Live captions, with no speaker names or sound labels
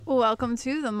Welcome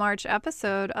to the March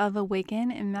episode of Awaken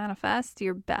and Manifest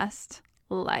Your Best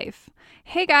Life.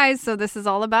 Hey guys, so this is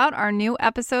all about our new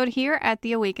episode here at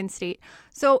the Awaken State.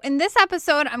 So in this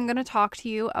episode, I'm going to talk to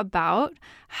you about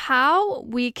how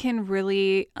we can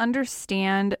really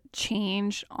understand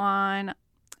change on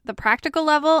the practical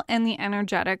level and the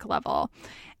energetic level.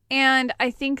 And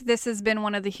I think this has been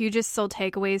one of the hugest soul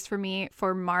takeaways for me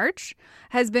for March,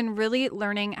 has been really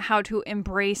learning how to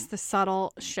embrace the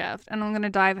subtle shift. And I'm going to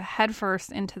dive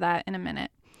headfirst into that in a minute.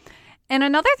 And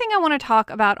another thing I want to talk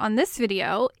about on this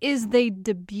video is the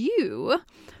debut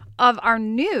of our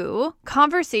new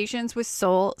Conversations with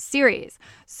Soul series.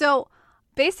 So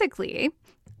basically,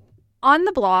 on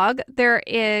the blog, there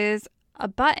is a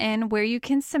button where you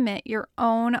can submit your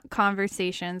own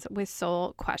Conversations with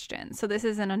Soul questions. So this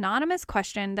is an anonymous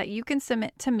question that you can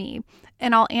submit to me,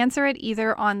 and I'll answer it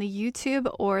either on the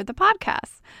YouTube or the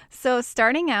podcast. So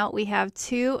starting out, we have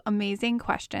two amazing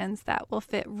questions that will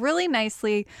fit really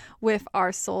nicely with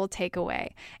our soul takeaway.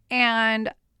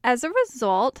 And as a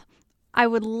result, I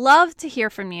would love to hear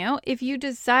from you. If you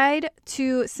decide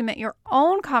to submit your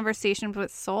own Conversations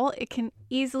with Soul, it can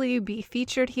easily be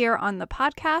featured here on the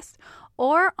podcast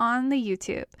or on the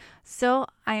YouTube. So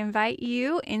I invite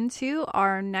you into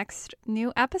our next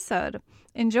new episode.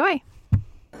 Enjoy.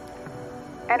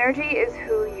 Energy is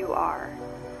who you are.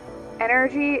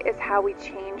 Energy is how we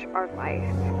change our life.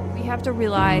 We have to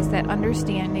realize that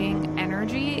understanding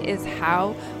energy is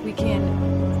how we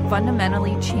can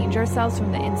fundamentally change ourselves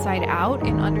from the inside out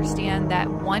and understand that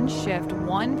one shift,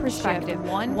 one perspective,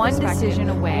 one decision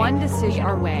away,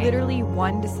 literally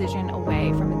one decision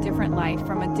away from a different life,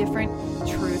 from a different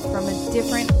truth, from a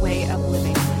different way of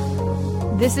living.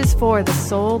 This is for the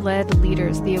soul-led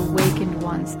leaders, the awakened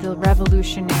ones, the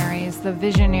revolutionaries, the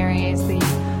visionaries, the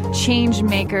change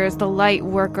makers, the light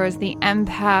workers, the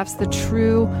empaths, the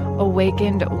true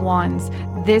awakened ones.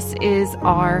 This is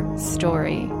our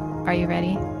story. Are you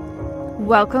ready?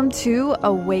 Welcome to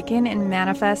Awaken and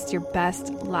Manifest Your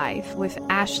Best Life with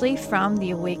Ashley from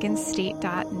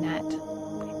theawakenstate.net.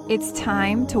 It's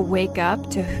time to wake up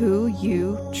to who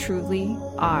you truly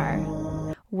are.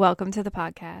 Welcome to the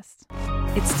podcast.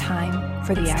 It's time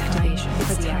for the activation.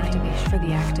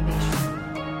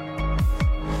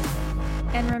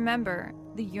 And remember,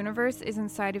 the universe is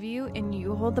inside of you and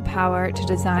you hold the power to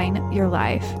design your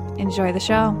life. Enjoy the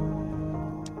show.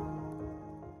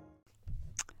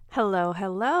 Hello.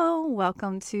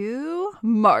 Welcome to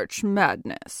March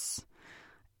Madness,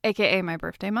 aka my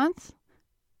birthday month.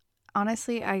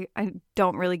 Honestly, I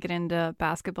don't really get into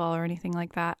basketball or anything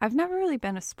like that. I've never really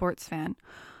been a sports fan.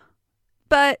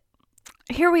 But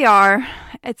here we are.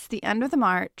 It's the end of the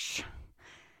March.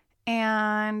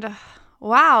 And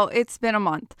wow, it's been a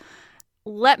month.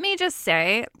 Let me just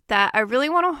say that I really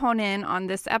want to hone in on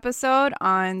this episode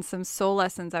on some soul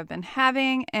lessons I've been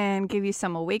having and give you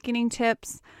some awakening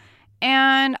tips.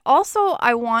 And also,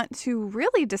 I want to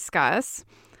really discuss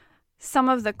some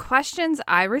of the questions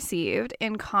I received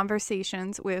in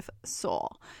Conversations with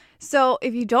Soul. So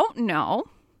if you don't know,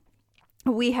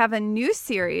 we have a new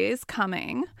series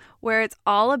coming where it's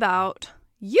all about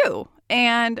you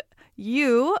and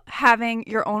you having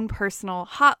your own personal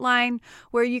hotline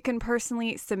where you can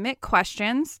personally submit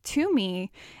questions to me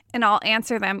and I'll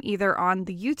answer them either on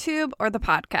the YouTube or the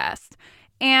podcast.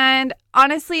 And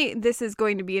honestly, this is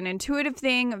going to be an intuitive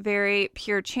thing, very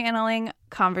pure channeling,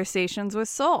 Conversations with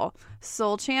Soul,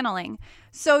 soul channeling.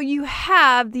 So you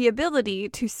have the ability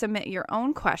to submit your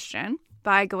own question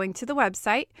by going to the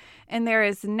website, and there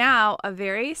is now a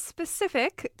very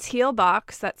specific teal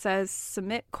box that says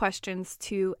submit questions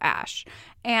to Ash.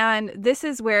 And this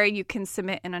is where you can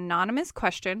submit an anonymous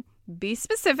question, be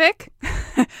specific,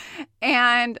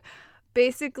 and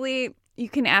basically you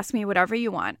can ask me whatever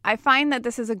you want. I find that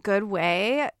this is a good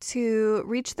way to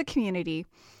reach the community.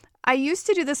 I used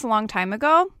to do this a long time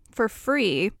ago for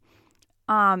free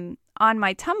on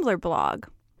my Tumblr blog,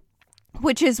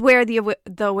 which is where the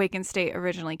Awakened State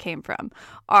originally came from.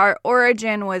 Our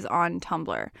origin was on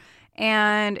Tumblr.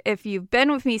 And if you've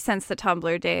been with me since the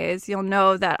Tumblr days, you'll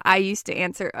know that I used to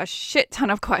answer a shit ton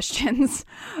of questions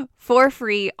for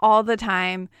free all the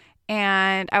time.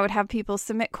 And I would have people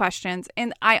submit questions.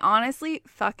 And I honestly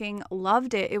fucking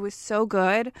loved it. It was so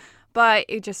good. But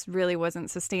it just really wasn't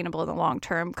sustainable in the long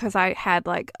term because I had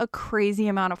like a crazy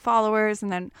amount of followers and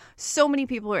then so many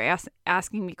people were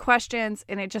asking me questions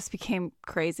and it just became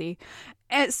crazy.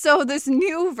 And so this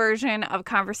new version of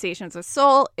Conversations with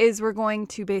Soul is we're going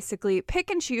to basically pick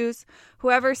and choose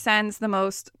whoever sends the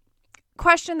most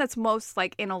question that's most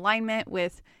like in alignment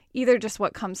with either just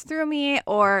what comes through me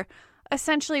or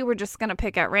essentially we're just going to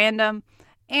pick at random.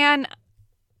 And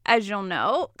as you'll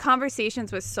know,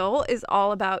 Conversations with Soul is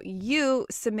all about you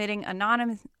submitting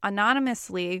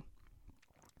anonymously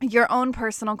your own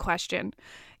personal question,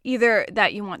 either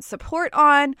that you want support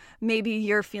on, maybe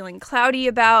you're feeling cloudy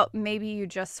about, maybe you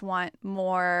just want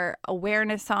more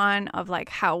awareness on of like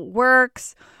how it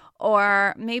works,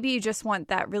 or maybe you just want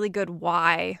that really good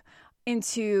why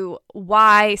into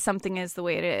why something is the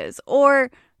way it is, or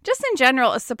just in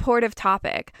general, a supportive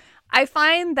topic. I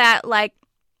find that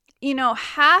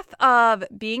half of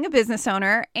being a business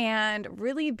owner and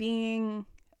really being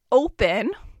open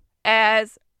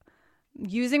as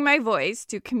using my voice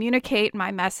to communicate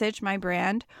my message, my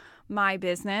brand, my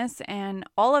business, and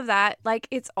all of that,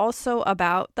 it's also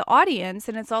about the audience,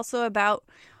 and it's also about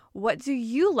what do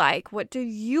you like? What do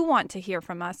you want to hear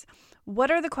from us?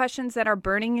 What are the questions that are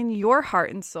burning in your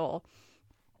heart and soul?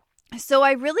 So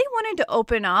I really wanted to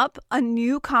open up a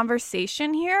new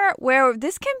conversation here where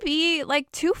this can be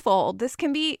twofold. This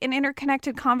can be an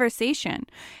interconnected conversation,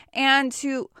 and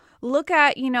to look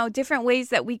at, different ways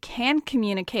that we can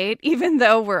communicate even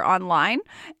though we're online,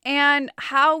 and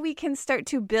how we can start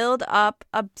to build up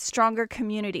a stronger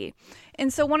community.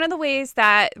 And so one of the ways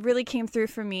that really came through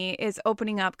for me is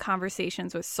opening up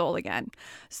Conversations with Soul again.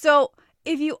 So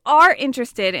if you are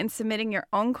interested in submitting your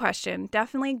own question,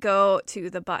 definitely go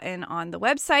to the button on the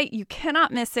website. You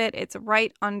cannot miss it. It's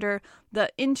right under the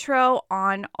intro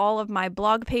on all of my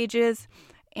blog pages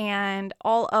and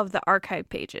all of the archive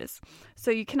pages.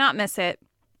 So you cannot miss it.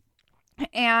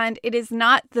 And it is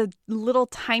not the little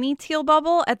tiny teal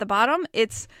bubble at the bottom.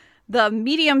 It's the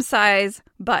medium size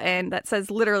button that says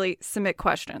literally submit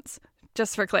questions,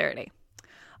 just for clarity.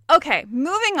 Okay,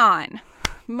 moving on.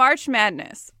 March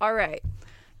Madness. All right.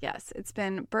 Yes, it's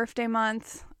been birthday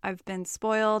month. I've been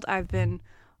spoiled. I've been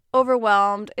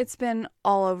overwhelmed. It's been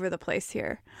all over the place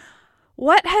here.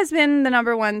 What has been the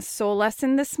number one soul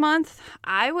lesson this month?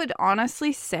 I would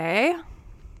honestly say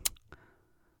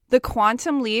the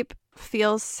quantum leap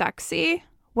feels sexy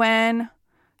when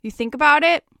you think about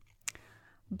it,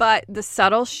 but the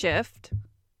subtle shift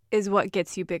is what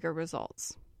gets you bigger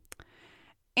results.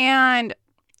 And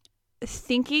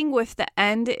thinking with the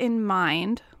end in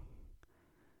mind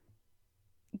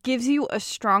gives you a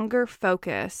stronger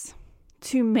focus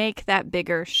to make that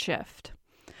bigger shift.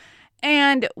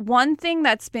 And one thing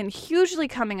that's been hugely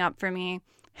coming up for me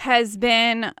has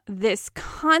been this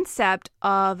concept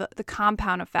of the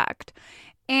compound effect,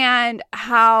 and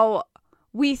how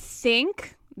we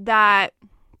think that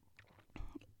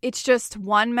it's just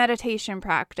one meditation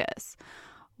practice,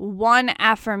 one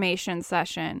affirmation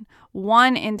session,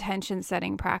 one intention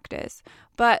setting practice.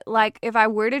 But if I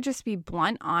were to just be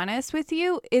blunt honest with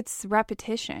you, it's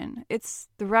repetition. It's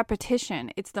the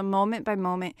repetition. It's the moment by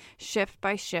moment, shift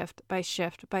by shift by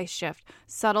shift by shift,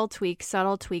 subtle tweak,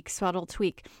 subtle tweak, subtle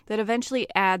tweak that eventually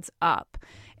adds up.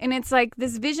 And it's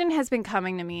this vision has been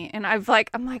coming to me, and I'm like,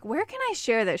 where can I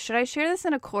share this? Should I share this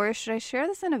in a course? Should I share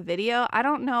this in a video? I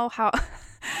don't know how.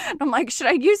 I'm like, should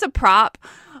I use a prop?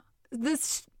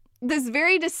 This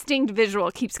very distinct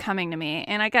visual keeps coming to me,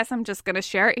 and I guess I'm just going to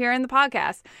share it here in the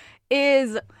podcast.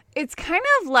 It's kind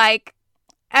of like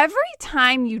every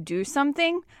time you do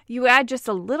something, you add just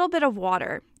a little bit of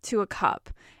water to a cup,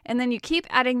 and then you keep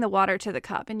adding the water to the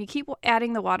cup, and you keep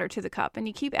adding the water to the cup, and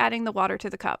you keep adding the water to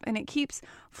the cup, and it keeps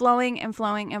flowing and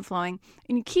flowing and flowing,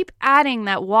 and you keep adding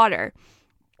that water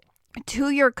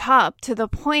to your cup to the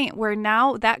point where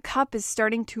now that cup is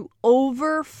starting to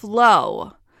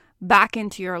overflow back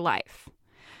into your life.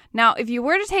 Now, if you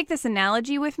were to take this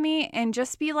analogy with me and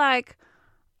just be like,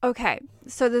 okay,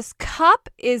 so this cup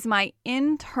is my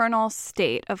internal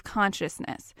state of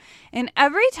consciousness. And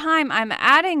every time I'm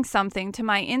adding something to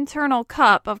my internal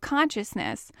cup of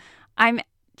consciousness, I'm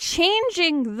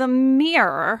changing the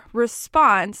mirror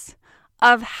response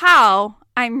of how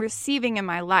I'm receiving in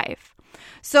my life.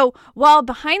 So while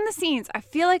behind the scenes, I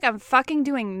feel like I'm fucking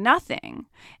doing nothing,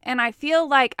 and I feel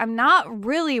like I'm not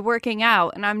really working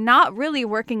out, and I'm not really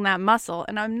working that muscle,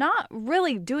 and I'm not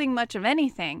really doing much of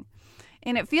anything,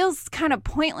 and it feels kind of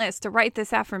pointless to write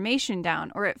this affirmation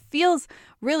down, or it feels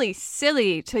really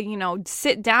silly to,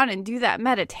 sit down and do that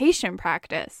meditation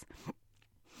practice.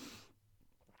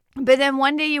 But then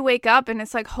one day you wake up and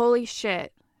it's like, holy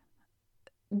shit,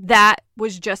 that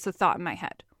was just a thought in my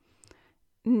head.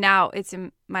 Now it's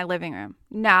in my living room.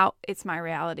 Now it's my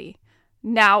reality.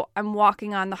 Now I'm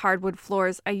walking on the hardwood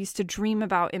floors I used to dream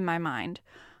about in my mind.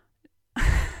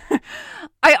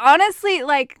 I honestly,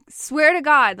 swear to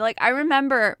God, I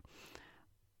remember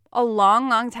a long,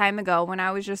 long time ago when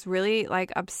I was just really,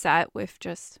 upset with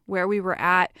just where we were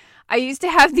at. I used to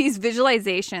have these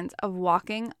visualizations of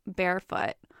walking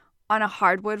barefoot on a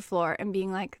hardwood floor and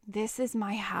being like, this is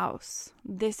my house.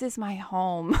 This is my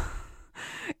home.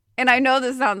 And I know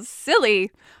this sounds silly,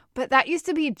 but that used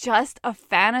to be just a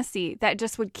fantasy that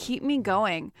just would keep me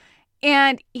going.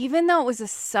 And even though it was a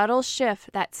subtle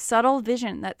shift, that subtle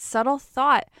vision, that subtle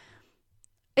thought,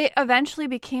 it eventually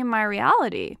became my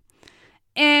reality.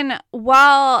 And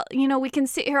while, we can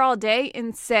sit here all day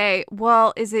and say,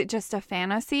 well, is it just a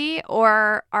fantasy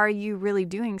or are you really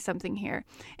doing something here?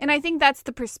 And I think that's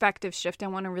the perspective shift I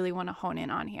really want to hone in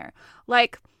on here.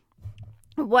 Like,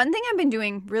 one thing I've been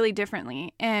doing really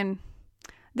differently, and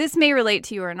this may relate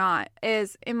to you or not,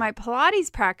 is in my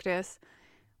Pilates practice,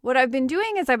 what I've been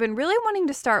doing is I've been really wanting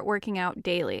to start working out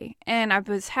daily, and I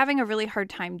was having a really hard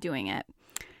time doing it.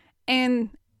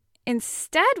 And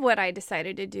instead, what I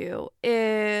decided to do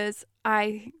is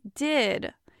I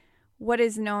did what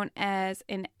is known as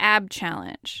an ab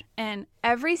challenge. And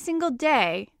every single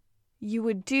day, you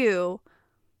would do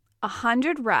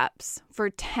 100 reps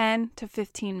for 10 to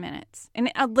 15 minutes.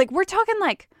 And we're talking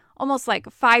almost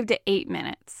 5 to 8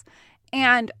 minutes.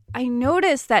 And I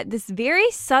noticed that this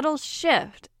very subtle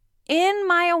shift in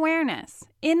my awareness,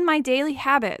 in my daily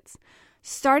habits,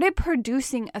 started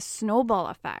producing a snowball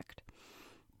effect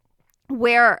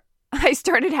where I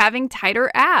started having tighter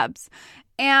abs.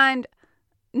 And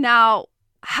now,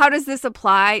 how does this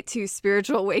apply to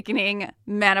spiritual awakening,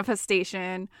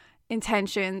 manifestation,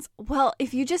 intentions? Well,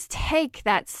 if you just take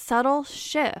that subtle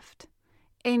shift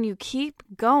and you keep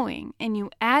going and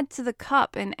you add to the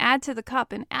cup and add to the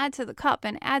cup and add to the cup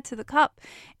and add to the cup.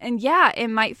 And yeah, it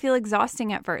might feel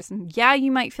exhausting at first. Yeah,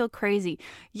 you might feel crazy.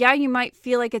 Yeah, you might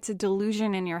feel like it's a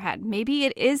delusion in your head. Maybe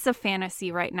it is a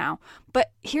fantasy right now.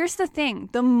 But here's the thing.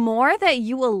 The more that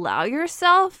you allow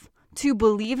yourself to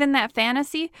believe in that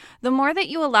fantasy, the more that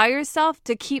you allow yourself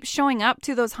to keep showing up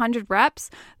to those 100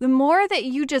 reps, the more that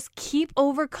you just keep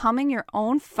overcoming your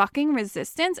own fucking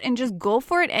resistance and just go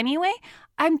for it anyway,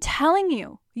 I'm telling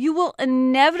you, you will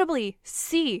inevitably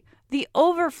see the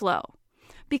overflow,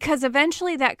 because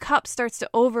eventually that cup starts to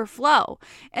overflow.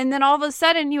 And then all of a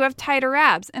sudden you have tighter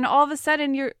abs, and all of a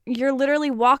sudden you're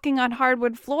literally walking on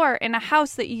hardwood floor in a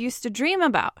house that you used to dream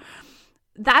about.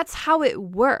 That's how it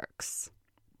works.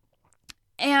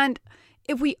 And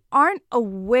if we aren't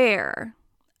aware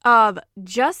of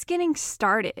just getting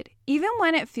started, even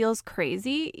when it feels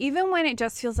crazy, even when it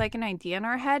just feels like an idea in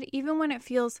our head, even when it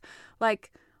feels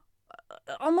like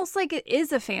almost like it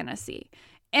is a fantasy.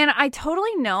 And I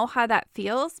totally know how that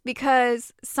feels,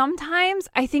 because sometimes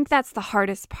I think that's the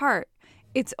hardest part.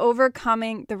 It's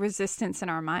overcoming the resistance in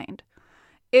our mind.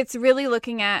 It's really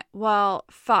looking at, well,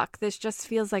 fuck, this just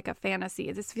feels like a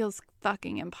fantasy. This feels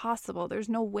fucking impossible. There's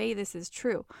no way this is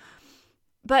true.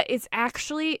 But it's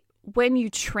actually when you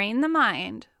train the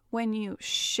mind, when you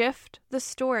shift the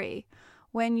story,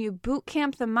 when you boot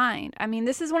camp the mind. I mean,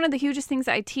 this is one of the hugest things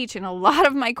I teach in a lot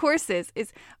of my courses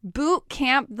is boot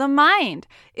camp the mind.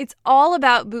 It's all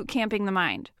about boot camping the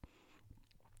mind.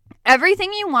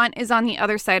 Everything you want is on the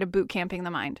other side of boot camping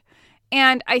the mind.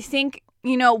 And I think,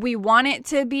 we want it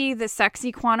to be the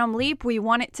sexy quantum leap. We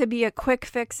want it to be a quick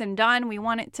fix and done. We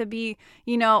want it to be,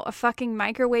 a fucking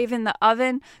microwave in the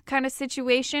oven kind of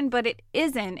situation, but it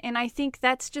isn't. And I think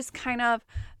that's just kind of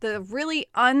the really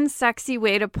unsexy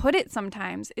way to put it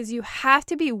sometimes, is you have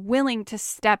to be willing to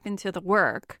step into the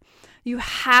work. You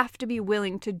have to be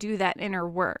willing to do that inner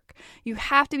work. You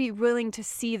have to be willing to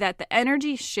see that the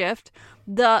energy shift,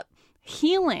 the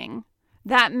healing,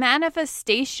 that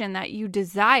manifestation that you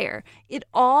desire, it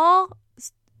all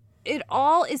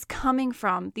is coming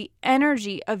from the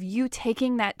energy of you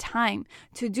taking that time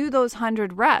to do those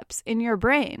 100 reps in your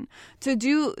brain, to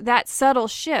do that subtle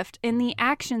shift in the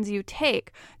actions you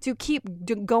take, to keep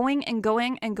going and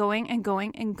going and going and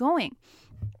going and going.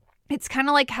 It's kind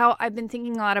of like how I've been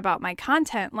thinking a lot about my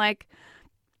content. Like,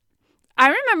 I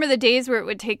remember the days where it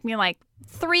would take me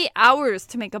 3 hours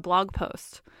to make a blog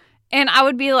post. And I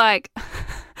would be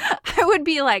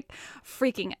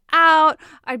freaking out.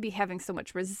 I'd be having so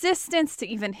much resistance to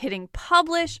even hitting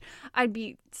publish. I'd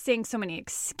be saying so many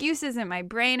excuses in my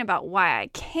brain about why I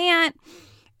can't.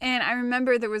 And I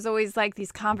remember there was always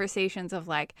these conversations of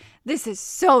this is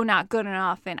so not good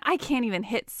enough, and I can't even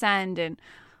hit send, and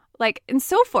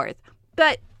so forth.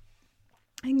 But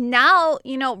now,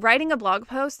 writing a blog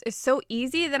post is so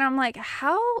easy that I'm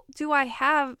how do I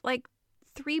have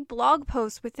 3 blog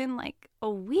posts within a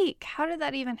week? How did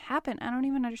that even happen? I don't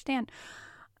even understand.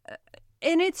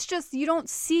 And it's just, you don't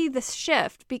see the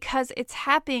shift because it's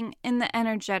happening in the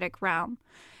energetic realm.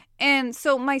 And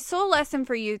so my soul lesson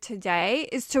for you today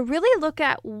is to really look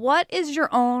at what is your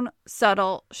own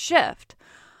subtle shift.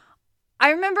 I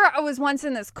remember I was once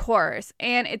in this course,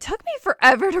 and it took me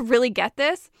forever to really get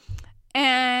this.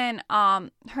 And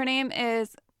her name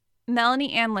is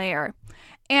Melanie Ann Layer.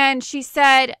 And she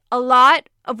said a lot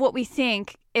of what we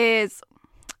think is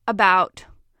about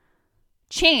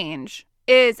change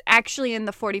is actually in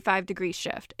the 45-degree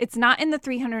shift. It's not in the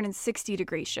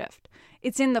 360-degree shift.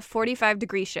 It's in the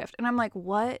 45-degree shift. And I'm like,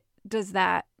 what does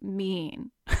that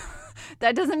mean?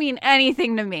 That doesn't mean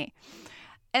anything to me.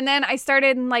 And then I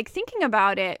started thinking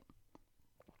about it.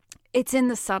 It's in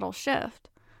the subtle shift.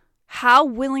 How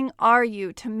willing are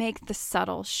you to make the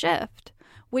subtle shift?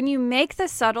 When you make the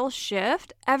subtle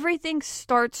shift, everything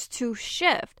starts to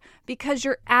shift because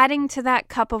you're adding to that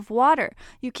cup of water.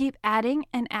 You keep adding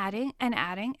and adding and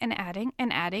adding and adding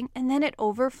and adding, and then it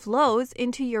overflows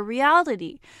into your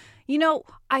reality.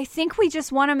 I think we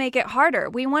just want to make it harder.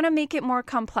 We want to make it more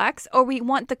complex, or we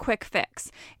want the quick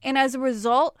fix. And as a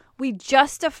result, we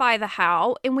justify the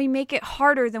how and we make it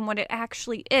harder than what it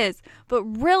actually is. But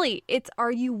really,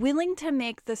 are you willing to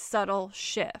make the subtle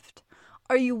shift?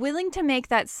 Are you willing to make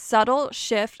that subtle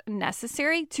shift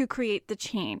necessary to create the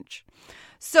change?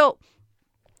 So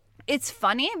it's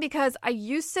funny because I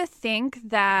used to think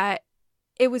that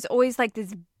it was always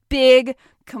this big,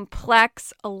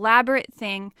 complex, elaborate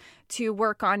thing to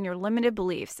work on your limited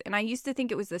beliefs. And I used to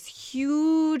think it was this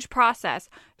huge process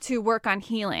to work on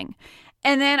healing.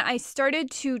 And then I started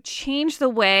to change the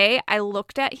way I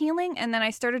looked at healing. And then I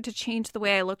started to change the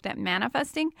way I looked at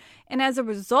manifesting. And as a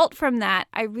result from that,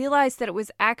 I realized that it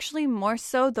was actually more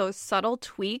so those subtle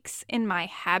tweaks in my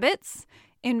habits,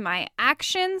 in my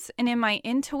actions, and in my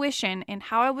intuition, and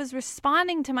how I was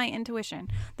responding to my intuition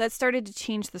that started to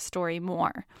change the story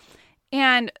more.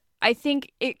 And I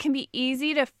think it can be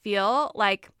easy to feel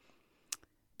like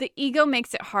the ego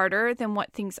makes it harder than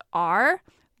what things are.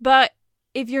 But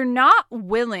if you're not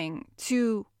willing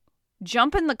to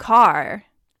jump in the car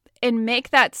and make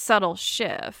that subtle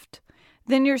shift,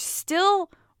 then you're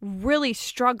still really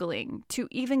struggling to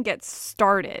even get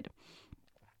started.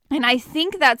 And I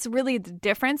think that's really the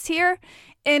difference here.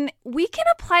 And we can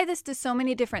apply this to so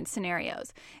many different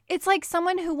scenarios. It's like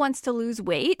someone who wants to lose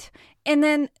weight, and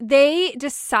then they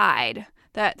decide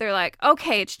that they're like,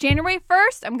 okay, it's January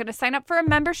 1st. I'm going to sign up for a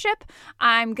membership.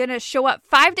 I'm going to show up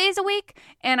 5 days a week,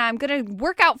 and I'm going to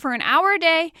work out for an hour a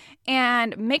day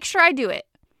and make sure I do it.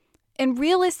 And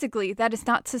realistically, that is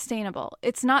not sustainable.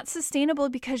 It's not sustainable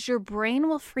because your brain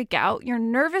will freak out. Your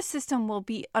nervous system will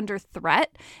be under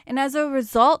threat. And as a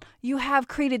result, you have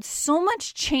created so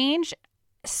much change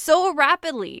so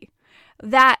rapidly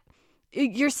that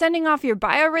you're sending off your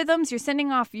biorhythms, you're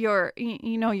sending off your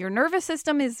nervous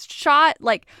system is shot.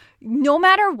 No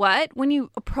matter what, when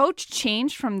you approach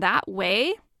change from that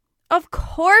way, of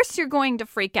course you're going to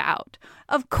freak out.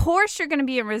 Of course you're going to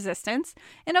be in resistance.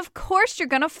 And of course you're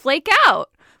going to flake out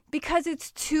because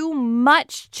it's too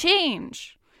much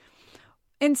change.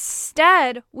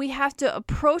 Instead, we have to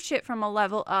approach it from a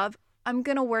level of, I'm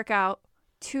going to work out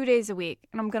 2 days a week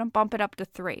and I'm going to bump it up to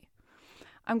 3.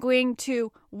 I'm going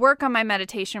to work on my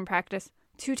meditation practice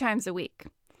 2 times a week.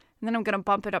 And then I'm going to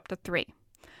bump it up to 3.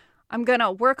 I'm going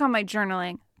to work on my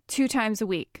journaling 2 times a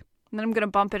week. And then I'm going to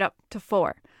bump it up to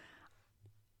 4.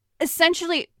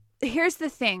 Essentially, here's the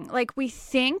thing. We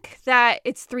think that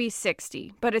it's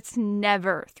 360, but it's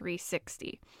never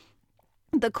 360.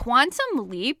 The quantum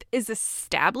leap is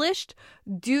established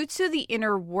due to the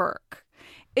inner work.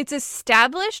 It's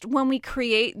established when we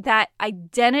create that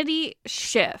identity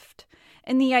shift.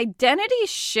 And the identity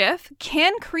shift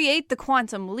can create the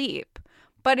quantum leap,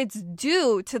 but it's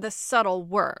due to the subtle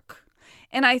work.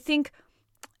 And I think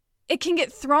it can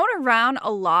get thrown around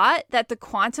a lot that the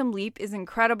quantum leap is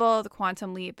incredible. The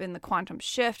quantum leap and the quantum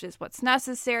shift is what's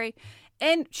necessary.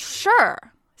 And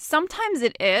sure, sometimes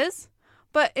it is.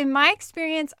 But in my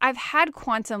experience, I've had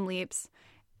quantum leaps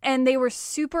and they were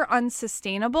super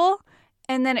unsustainable.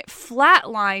 And then it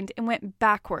flatlined and went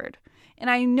backward. And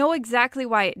I know exactly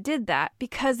why it did that,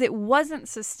 because it wasn't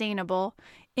sustainable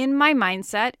in my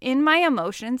mindset, in my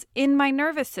emotions, in my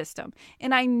nervous system.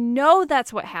 And I know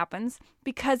that's what happens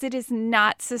because it is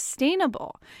not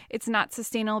sustainable. It's not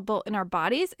sustainable in our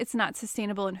bodies. It's not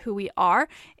sustainable in who we are.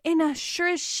 And sure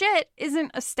as shit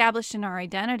isn't established in our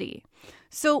identity.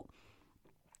 So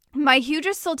my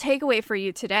hugest soul takeaway for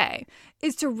you today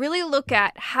is to really look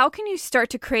at how can you start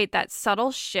to create that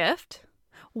subtle shift.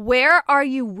 Where are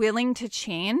you willing to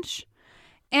change?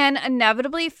 And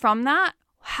inevitably from that,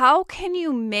 how can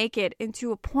you make it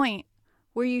into a point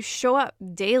where you show up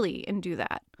daily and do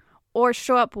that? Or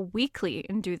show up weekly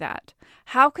and do that?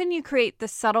 How can you create the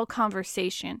subtle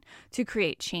conversation to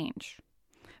create change?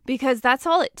 Because that's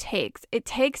all it takes. It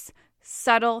takes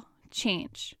subtle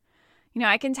change.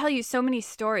 I can tell you so many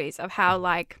stories of how,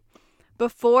 like,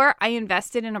 before I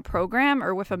invested in a program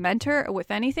or with a mentor or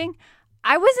with anything,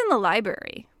 I was in the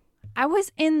library.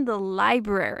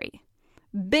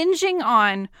 Binging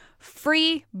on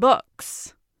free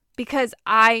books because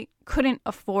I couldn't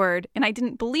afford, and I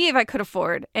didn't believe I could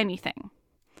afford anything.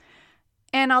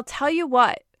 And I'll tell you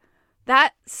what,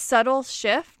 that subtle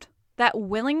shift, that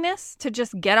willingness to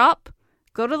just get up,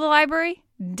 go to the library,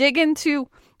 dig into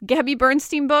Gabby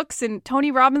Bernstein books and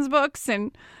Tony Robbins books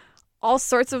and all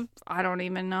sorts of, I don't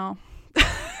even know,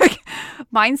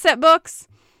 mindset books,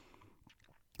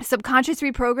 subconscious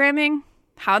reprogramming,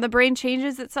 how the brain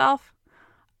changes itself.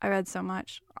 I read so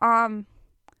much.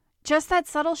 Just that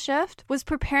subtle shift was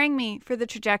preparing me for the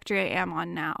trajectory I am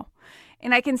on now.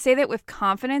 And I can say that with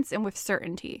confidence and with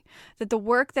certainty, that the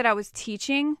work that I was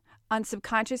teaching on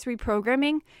subconscious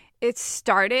reprogramming, it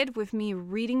started with me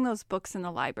reading those books in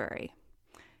the library.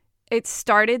 It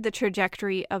started the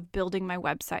trajectory of building my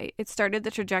website. It started the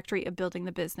trajectory of building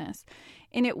the business.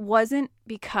 And it wasn't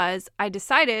because I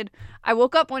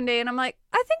woke up one day and I'm like,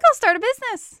 I think I'll start a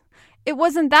business. It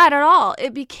wasn't that at all.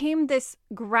 It became this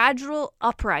gradual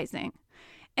uprising.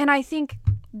 And I think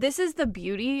this is the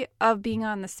beauty of being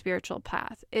on the spiritual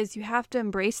path, is you have to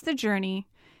embrace the journey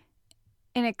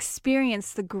and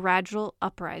experience the gradual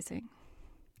uprising,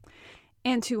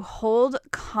 and to hold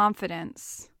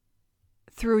confidence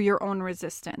through your own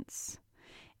resistance.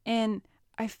 And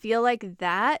I feel like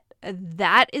that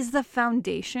is the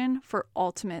foundation for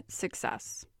ultimate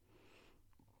success.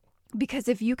 Because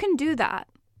if you can do that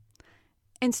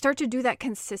and start to do that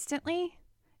consistently,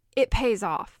 it pays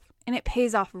off, and it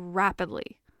pays off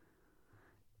rapidly,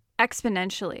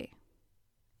 exponentially,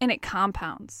 and it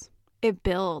compounds, it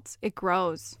builds, it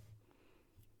grows,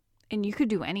 and you could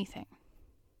do anything.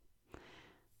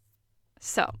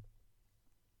 So,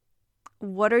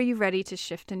 what are you ready to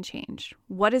shift and change?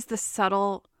 What is the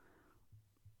subtle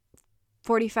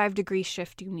 45-degree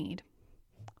shift you need?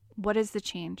 What is the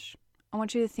change? I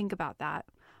want you to think about that.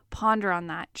 Ponder on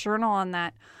that. Journal on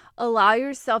that. Allow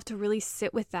yourself to really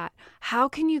sit with that. How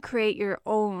can you create your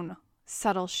own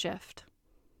subtle shift?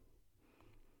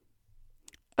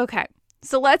 Okay,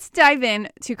 so let's dive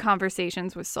into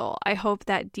Conversations with Soul. I hope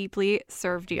that deeply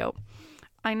served you.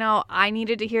 I know I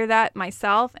needed to hear that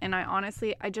myself, and I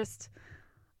honestly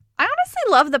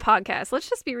love the podcast. Let's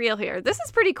just be real here. This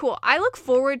is pretty cool. I look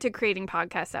forward to creating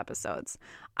podcast episodes.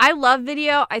 I love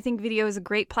video. I think video is a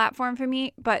great platform for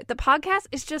me, but the podcast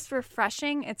is just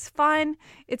refreshing. It's fun.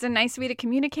 It's a nice way to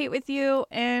communicate with you,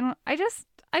 and I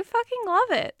fucking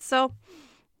love it. So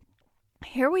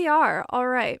here we are. All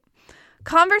right.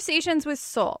 Conversations with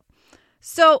Soul.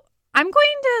 So I'm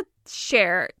going to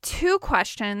share 2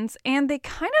 questions, and they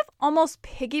kind of almost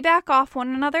piggyback off one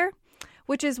another,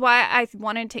 which is why I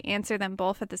wanted to answer them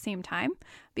both at the same time,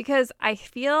 because I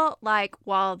feel like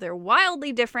while they're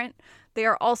wildly different, they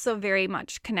are also very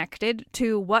much connected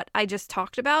to what I just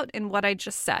talked about and what I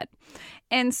just said.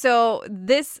 And so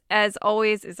this, as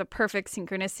always, is a perfect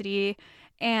synchronicity,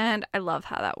 and I love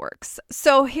how that works.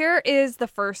 So here is the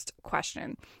first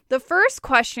question. The first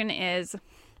question is,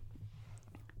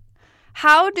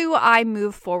 how do I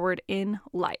move forward in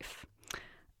life?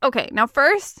 Okay, now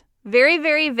first, very,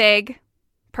 very vague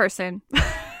person.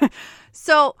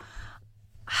 So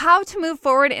how to move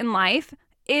forward in life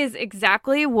is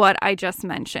exactly what I just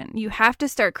mentioned. You have to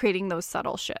start creating those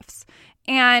subtle shifts.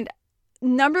 And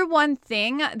number one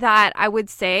thing that I would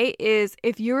say is,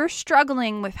 if you're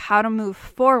struggling with how to move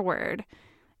forward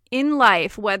in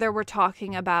life, whether we're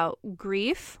talking about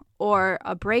grief or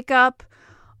a breakup,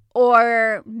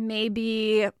 or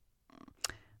maybe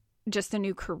just a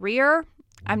new career,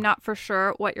 I'm not for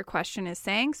sure what your question is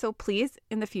saying, so please,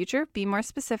 in the future, be more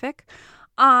specific.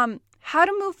 How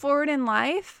to move forward in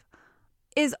life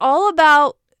is all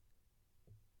about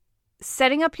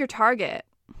setting up your target.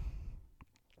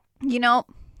 You know,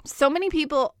 so many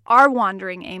people are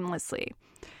wandering aimlessly.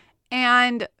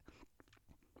 And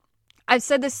I've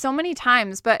said this so many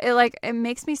times, but it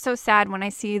makes me so sad when I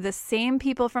see the same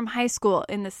people from high school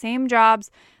in the same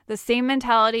jobs, the same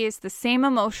mentalities, the same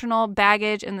emotional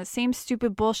baggage, and the same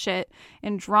stupid bullshit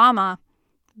and drama,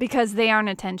 because they aren't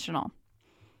intentional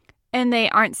and they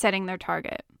aren't setting their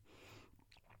target.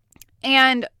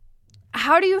 And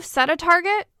how do you set a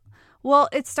target? Well,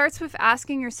 it starts with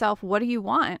asking yourself, what do you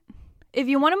want? If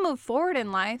you want to move forward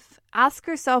in life, ask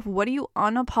yourself, what do you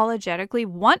unapologetically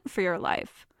want for your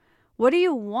life? What do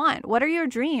you want? What are your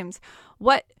dreams?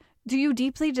 What do you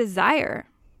deeply desire?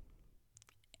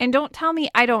 And don't tell me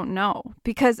I don't know,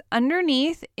 because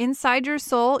underneath, inside your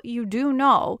soul, you do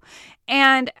know.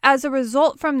 And as a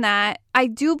result from that, I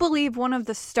do believe one of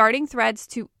the starting threads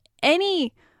to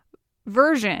any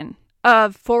version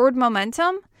of forward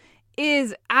momentum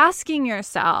is asking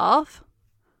yourself,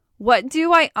 what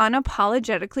do I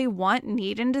unapologetically want,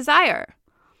 need, and desire?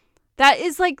 That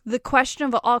is like the question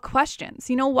of all questions.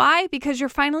 You know why? Because you're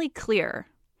finally clear.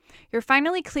 You're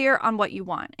finally clear on what you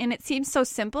want. And it seems so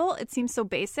simple. It seems so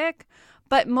basic.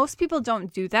 But most people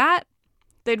don't do that.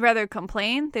 They'd rather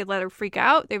complain. They'd rather freak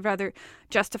out. They'd rather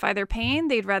justify their pain.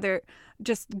 They'd rather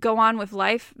just go on with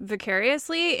life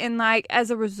vicariously. And like,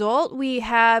 as a result, we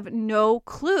have no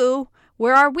clue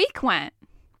where our week went.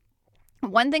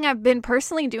 One thing I've been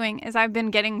personally doing is I've been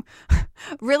getting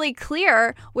really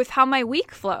clear with how my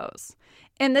week flows.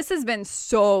 And this has been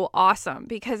so awesome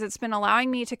because it's been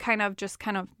allowing me to kind of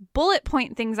bullet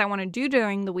point things I want to do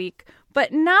during the week,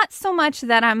 but not so much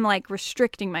that I'm like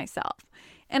restricting myself.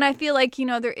 And I feel like,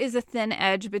 there is a thin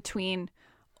edge between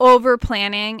over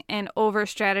planning and over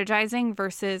strategizing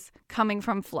versus coming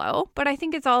from flow. But I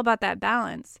think it's all about that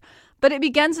balance. But it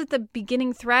begins with the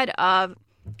beginning thread of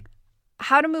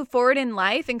how to move forward in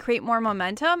life and create more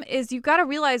momentum is you've got to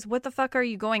realize what the fuck are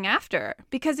you going after?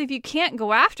 Because if you can't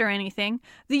go after anything,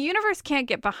 the universe can't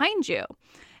get behind you.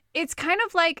 It's kind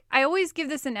of like, I always give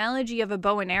this analogy of a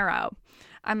bow and arrow.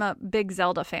 I'm a big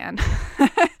Zelda fan.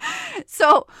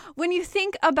 So when you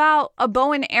think about a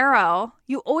bow and arrow,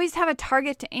 you always have a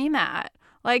target to aim at.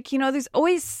 Like, there's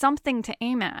always something to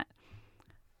aim at.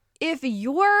 If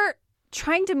you're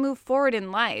trying to move forward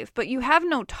in life, but you have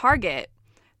no target,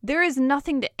 there is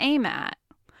nothing to aim at.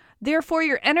 Therefore,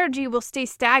 your energy will stay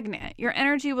stagnant. Your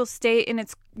energy will stay in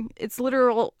its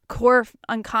literal core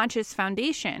unconscious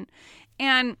foundation.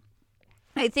 And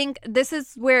I think this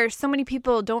is where so many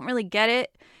people don't really get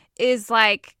it, is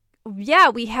like, yeah,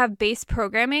 we have base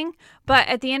programming, but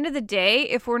at the end of the day,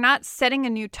 if we're not setting a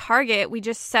new target, we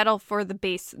just settle for the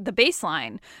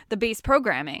baseline, the base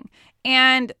programming.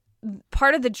 And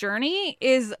part of the journey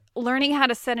is learning how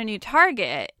to set a new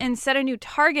target and set a new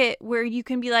target where you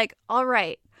can be like, all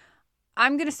right,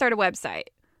 I'm going to start a website.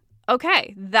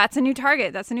 Okay, that's a new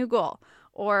target. That's a new goal.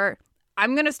 Or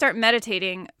I'm going to start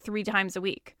meditating 3 times a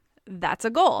week. That's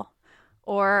a goal.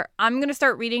 Or I'm going to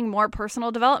start reading more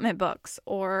personal development books.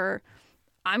 Or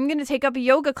I'm going to take up a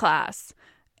yoga class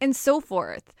and so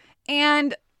forth.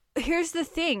 And here's the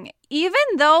thing. Even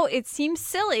though it seems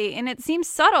silly and it seems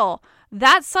subtle,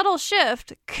 that subtle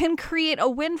shift can create a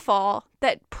windfall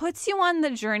that puts you on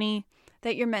the journey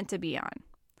that you're meant to be on.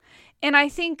 And I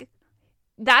think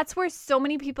that's where so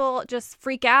many people just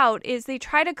freak out, is they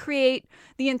try to create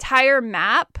the entire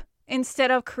map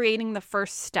instead of creating the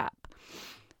first step.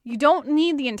 You don't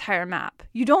need the entire map.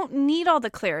 You don't need all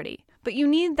the clarity, but you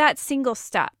need that single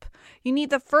step. You need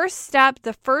the first step,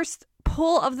 the first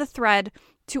pull of the thread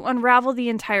to unravel the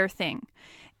entire thing.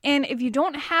 And if you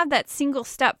don't have that single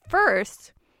step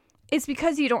first, it's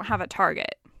because you don't have a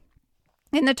target.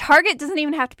 And the target doesn't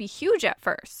even have to be huge at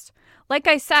first. Like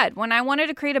I said, when I wanted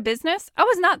to create a business, I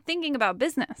was not thinking about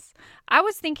business. I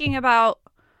was thinking about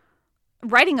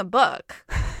writing a book.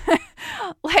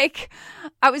 Like,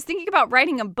 I was thinking about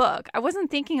writing a book. I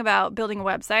wasn't thinking about building a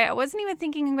website. I wasn't even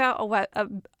thinking about a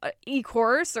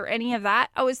e-course or any of that.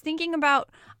 I was thinking about,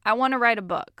 I want to write a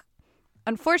book.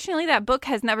 Unfortunately, that book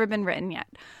has never been written yet.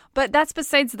 But that's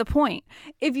besides the point.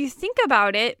 If you think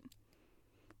about it,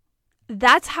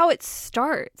 that's how it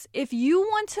starts. If you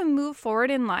want to move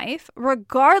forward in life,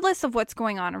 regardless of what's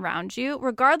going on around you,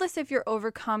 regardless if you're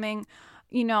overcoming,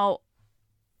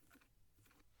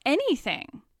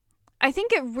 anything, I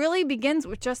think it really begins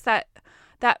with just that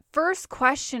first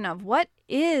question of, what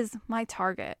is my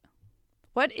target?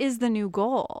 What is the new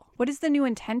goal? What is the new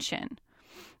intention?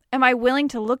 Am I willing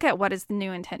to look at what is the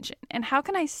new intention? And how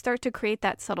can I start to create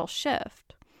that subtle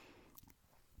shift?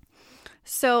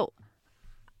 So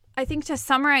I think to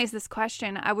summarize this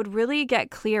question, I would really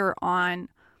get clear on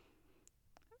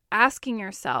asking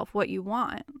yourself what you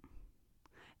want.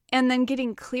 And then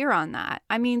getting clear on that.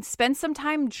 I mean, spend some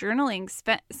time journaling,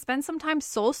 spend some time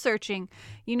soul searching,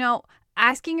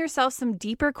 asking yourself some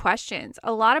deeper questions.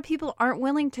 A lot of people aren't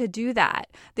willing to do that.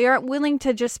 They aren't willing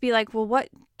to just be like, well, what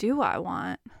do I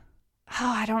want?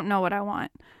 Oh, I don't know what I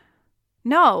want.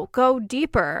 No, go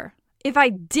deeper. If I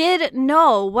did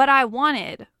know what I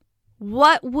wanted,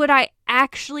 what would I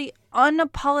actually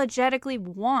unapologetically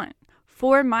want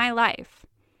for my life?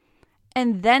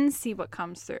 And then see what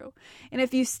comes through. And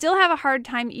if you still have a hard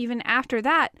time even after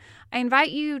that, I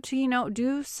invite you to,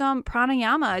 do some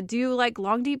pranayama, do like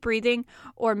long, deep breathing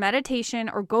or meditation,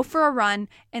 or go for a run,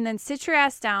 and then sit your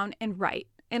ass down and write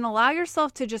and allow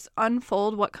yourself to just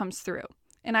unfold what comes through.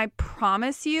 And I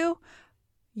promise you,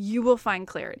 you will find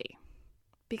clarity.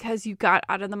 because you got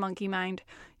out of the monkey mind.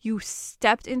 You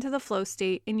stepped into the flow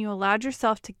state and you allowed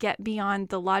yourself to get beyond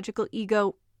the logical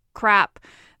ego crap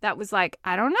that was like,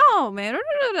 I don't know, man.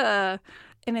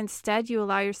 And instead you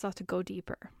allow yourself to go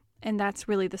deeper. And that's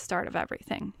really the start of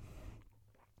everything.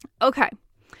 Okay.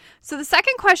 So the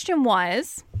second question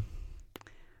was,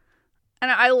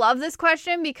 and I love this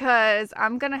question because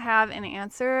I'm going to have an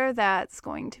answer that's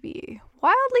going to be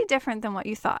wildly different than what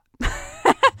you thought.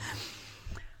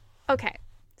 Okay.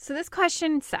 So this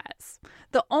question says,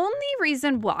 the only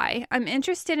reason why I'm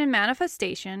interested in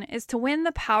manifestation is to win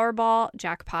the Powerball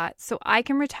jackpot so I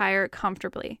can retire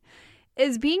comfortably.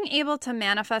 Is being able to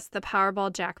manifest the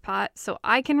Powerball jackpot so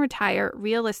I can retire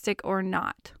realistic or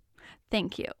not?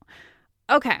 Thank you.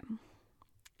 Okay.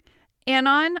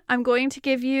 Anon, I'm going to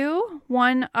give you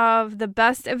one of the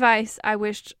best advice I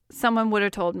wished someone would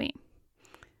have told me.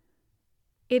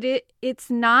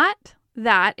 It's not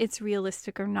that it's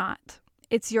realistic or not.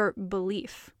 It's your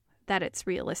belief that it's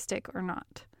realistic or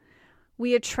not.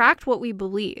 We attract what we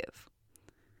believe.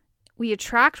 We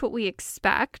attract what we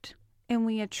expect, and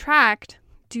we attract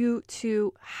due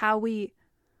to how we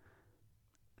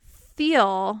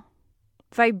feel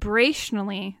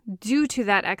vibrationally due to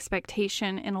that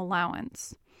expectation and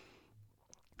allowance.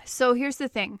 So here's the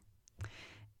thing.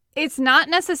 It's not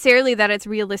necessarily that it's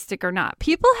realistic or not.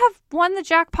 People have won the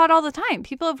jackpot all the time.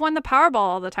 People have won the Powerball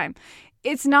all the time.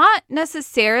 It's not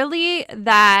necessarily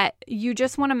that you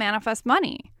just want to manifest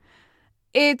money.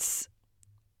 It's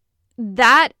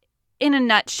that, in a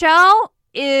nutshell,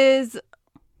 is,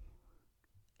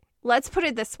 let's put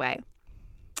it this way.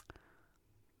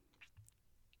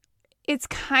 It's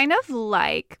kind of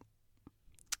like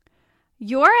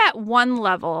you're at one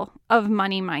level of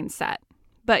money mindset,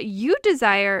 but you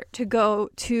desire to go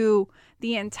to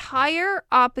the entire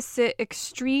opposite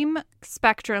extreme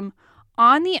spectrum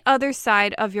on the other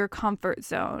side of your comfort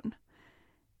zone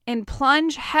and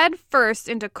plunge head first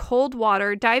into cold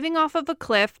water, diving off of a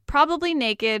cliff, probably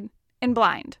naked and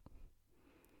blind.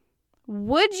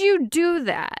 Would you do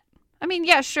that? I mean,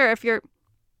 yeah, sure. If you're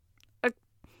a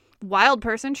wild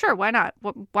person, sure. Why not?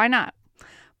 Why not?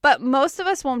 But most of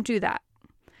us won't do that.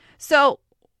 So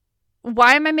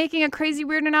why am I making a crazy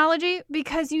weird analogy?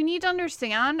 Because you need to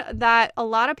understand that a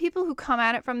lot of people who come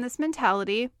at it from this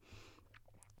mentality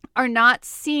are not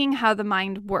seeing how the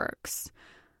mind works.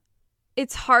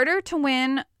 It's harder to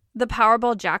win the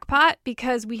Powerball jackpot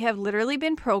because we have literally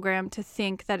been programmed to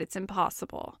think that it's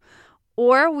impossible.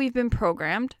 Or we've been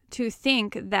programmed to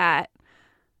think that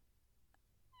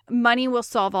money will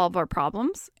solve all of our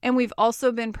problems. And we've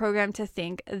also been programmed to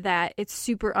think that it's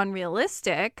super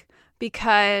unrealistic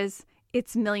because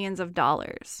it's millions of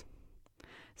dollars.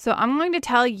 So I'm going to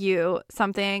tell you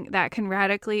something that can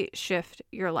radically shift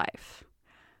your life.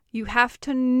 You have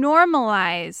to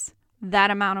normalize that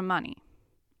amount of money.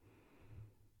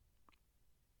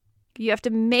 You have to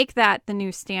make that the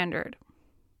new standard.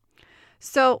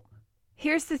 So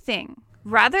here's the thing.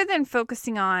 Rather than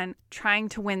focusing on trying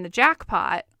to win the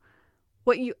jackpot,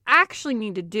 what you actually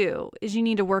need to do is you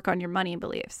need to work on your money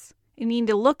beliefs. You need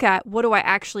to look at, what do I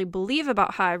actually believe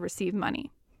about how I receive money?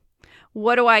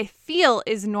 What do I feel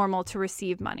is normal to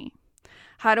receive money?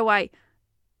 How do I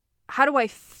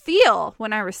feel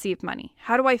when I receive money?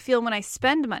 How do I feel when I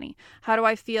spend money? How do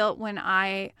I feel when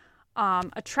I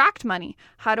attract money?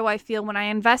 How do I feel when I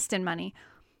invest in money?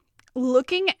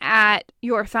 Looking at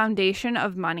your foundation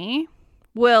of money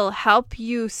will help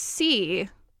you see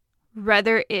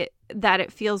whether it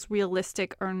feels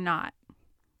realistic or not.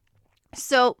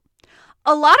 So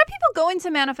a lot of people go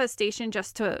into manifestation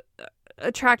just to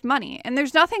attract money, and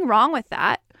there's nothing wrong with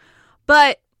that.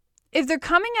 But if they're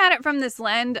coming at it from this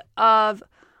lens of,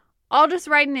 I'll just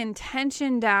write an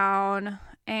intention down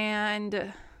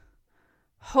and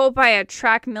hope I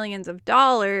attract millions of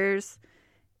dollars,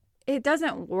 it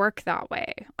doesn't work that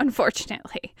way,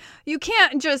 unfortunately. You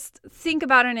can't just think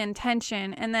about an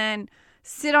intention and then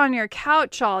sit on your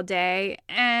couch all day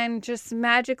and just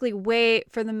magically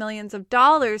wait for the millions of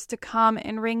dollars to come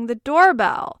and ring the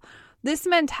doorbell. This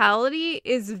mentality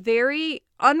is very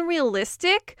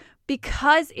unrealistic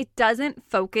because it doesn't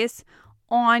focus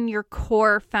on your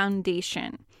core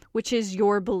foundation, which is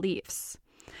your beliefs.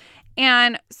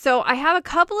 And so I have a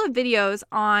couple of videos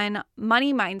on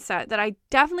money mindset that I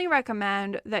definitely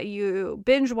recommend that you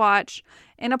binge watch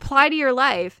and apply to your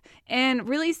life and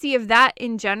really see if that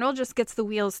in general just gets the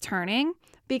wheels turning.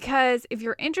 Because if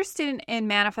you're interested in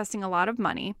manifesting a lot of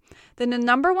money, then the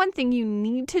number one thing you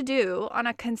need to do on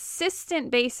a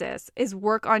consistent basis is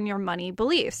work on your money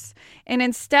beliefs. And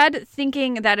instead,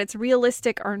 thinking that it's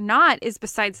realistic or not is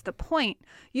besides the point.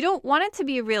 You don't want it to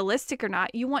be realistic or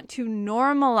not. You want to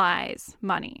normalize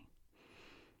money.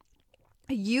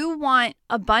 You want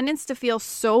abundance to feel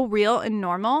so real and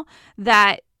normal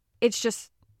that it's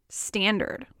just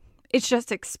standard. It's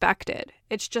just expected.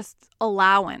 It's just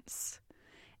allowance.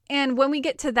 And when we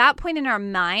get to that point in our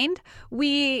mind,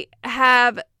 it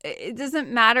doesn't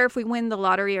matter if we win the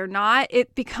lottery or not.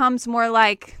 It becomes more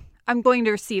like, I'm going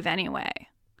to receive anyway,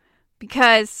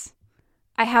 because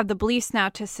I have the beliefs now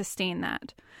to sustain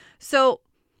that. So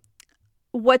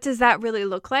what does that really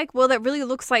look like? Well, that really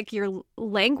looks like your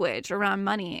language around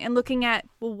money and looking at,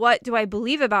 well, what do I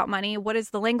believe about money? What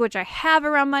is the language I have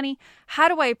around money? How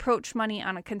do I approach money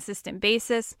on a consistent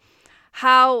basis?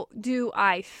 How do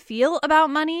I feel about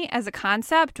money as a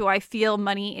concept? Do I feel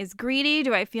money is greedy?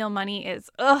 Do I feel money is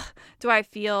Do I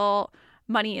feel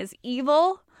money is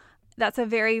evil? That's a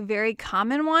very, very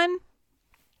common one.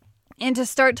 And to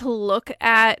start to look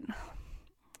at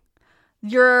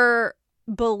your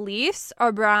beliefs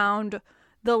around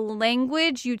the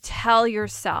language you tell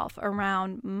yourself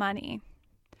around money,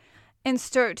 and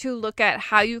start to look at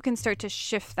how you can start to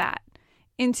shift that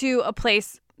into a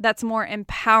place that's more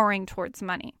empowering towards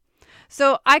money.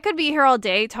 So I could be here all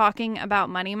day talking about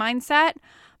money mindset,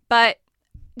 but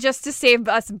just to save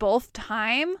us both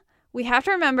time, we have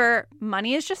to remember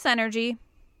money is just energy.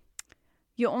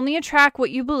 You only attract what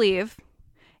you believe,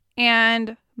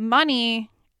 and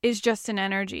money is just an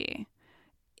energy.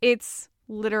 It's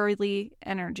literally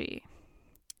energy.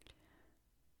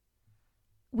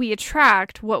 We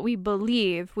attract what we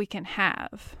believe we can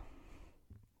have.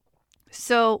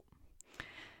 So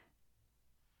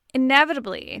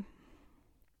inevitably,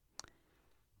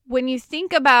 when you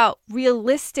think about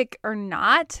realistic or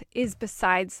not is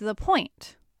besides the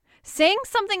point. Saying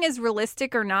something is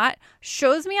realistic or not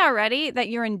shows me already that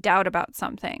you're in doubt about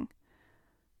something.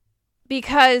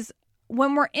 Because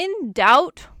when we're in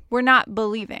doubt, we're not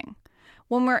believing.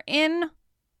 When we're in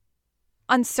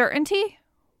uncertainty,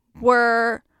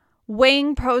 we're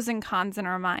weighing pros and cons in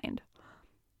our mind.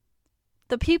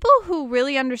 The people who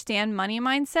really understand money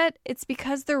mindset, it's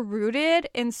because they're rooted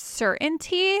in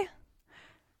certainty.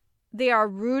 They are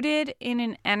rooted in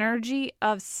an energy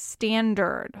of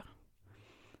standard,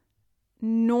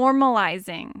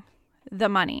 normalizing the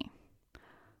money,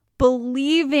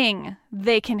 believing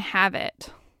they can have it.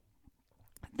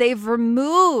 They've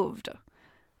removed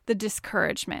the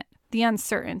discouragement, the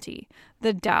uncertainty,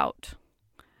 the doubt,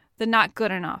 the not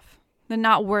good enough, the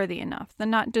not worthy enough, the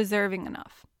not deserving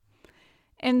enough.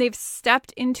 And they've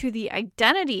stepped into the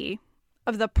identity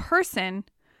of the person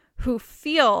who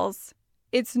feels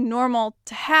it's normal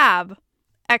to have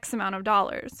X amount of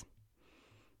dollars.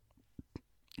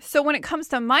 So when it comes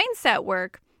to mindset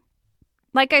work,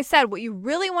 like I said, what you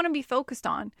really want to be focused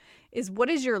on is what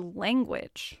is your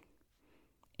language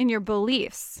and your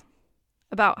beliefs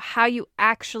about how you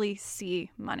actually see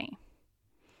money.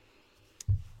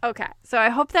 Okay, so I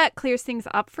hope that clears things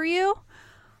up for you.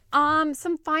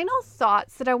 Some final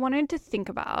thoughts that I wanted to think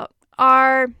about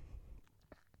are,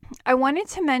 I wanted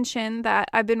to mention that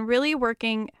I've been really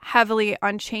working heavily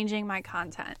on changing my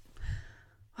content.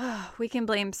 We can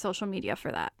blame social media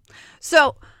for that.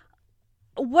 So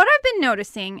what I've been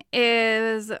noticing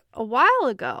is a while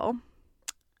ago,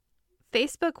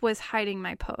 Facebook was hiding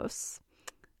my posts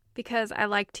because I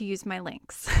like to use my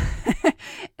links.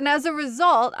 And as a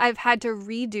result, I've had to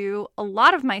redo a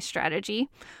lot of my strategy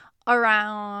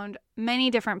around many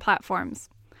different platforms.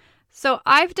 So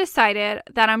I've decided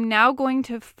that I'm now going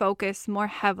to focus more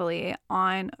heavily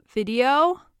on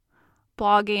video,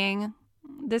 blogging,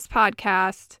 this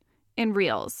podcast, and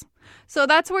Reels. So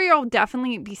that's where you'll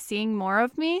definitely be seeing more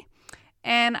of me.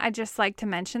 And I just like to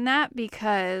mention that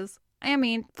because, I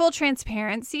mean, full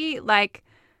transparency, like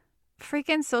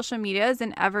freaking social media is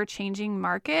an ever-changing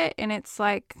market, and it's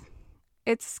like,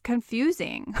 it's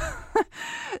confusing.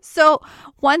 So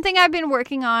one thing I've been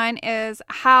working on is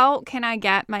how can I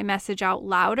get my message out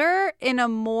louder in a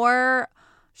more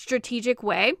strategic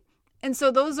way. And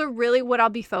so those are really what I'll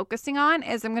be focusing on.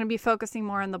 Is I'm going to be focusing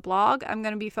more on the blog. I'm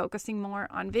going to be focusing more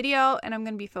on video, and I'm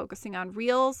going to be focusing on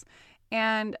Reels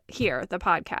and here, the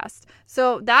podcast.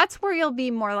 So that's where you'll be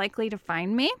more likely to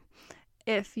find me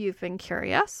if you've been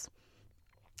curious.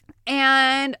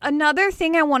 And another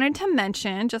thing I wanted to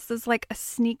mention, just as like a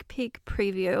sneak peek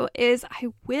preview, is I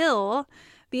will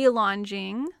be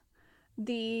launching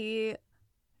the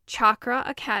Chakra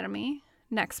Academy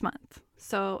next month.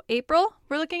 So April,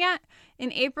 we're looking at.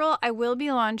 In April, I will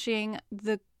be launching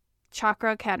the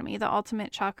Chakra Academy, the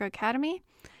Ultimate Chakra Academy.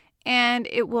 And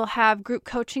it will have group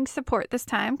coaching support this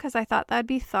time because I thought that'd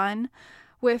be fun.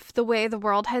 With the way the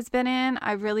world has been in,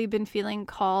 I've really been feeling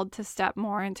called to step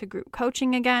more into group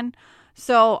coaching again.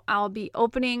 So I'll be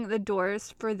opening the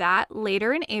doors for that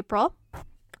later in April.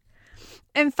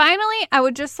 And finally, I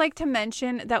would just like to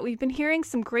mention that we've been hearing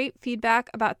some great feedback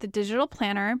about the digital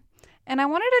planner. And I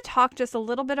wanted to talk just a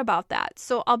little bit about that.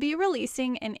 So I'll be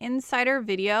releasing an insider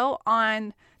video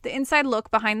on the inside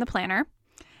look behind the planner.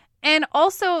 And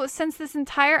also, since this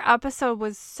entire episode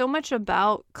was so much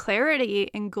about clarity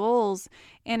and goals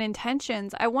and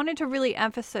intentions, I wanted to really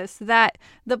emphasize that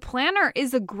the planner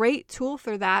is a great tool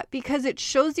for that because it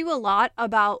shows you a lot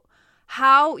about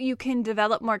how you can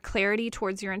develop more clarity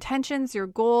towards your intentions, your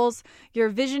goals, your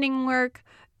visioning work.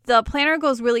 The planner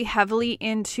goes really heavily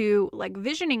into like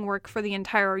visioning work for the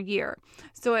entire year.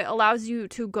 So it allows you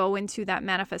to go into that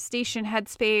manifestation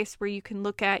headspace where you can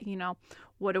look at,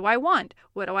 what do I want?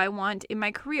 What do I want in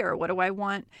my career? What do I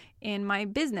want in my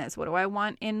business? What do I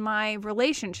want in my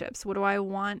relationships? What do I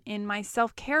want in my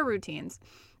self-care routines?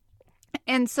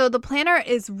 And so the planner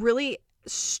is really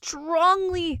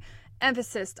strongly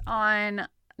emphasized on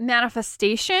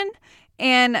manifestation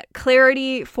and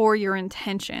clarity for your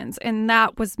intentions. And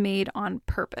that was made on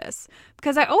purpose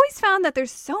because I always found that there's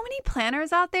so many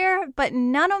planners out there, but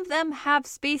none of them have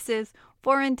spaces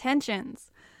for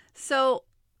intentions. So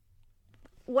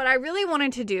what I really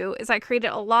wanted to do is I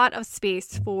created a lot of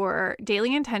space for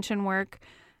daily intention work,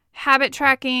 habit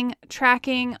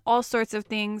tracking, all sorts of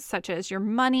things such as your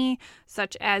money,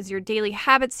 such as your daily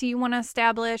habits you want to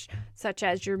establish, such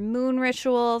as your moon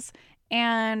rituals,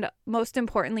 and most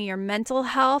importantly, your mental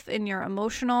health and your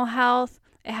emotional health.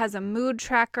 It has a mood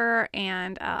tracker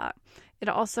and it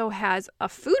also has a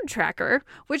food tracker,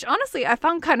 which honestly I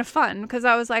found kind of fun because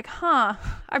I was like, I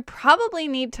probably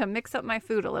need to mix up my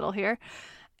food a little here.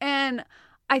 And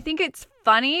I think it's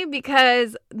funny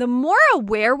because the more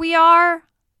aware we are,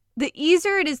 the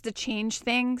easier it is to change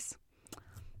things.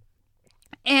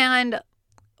 And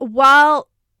while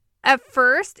at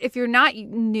first, if you're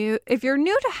new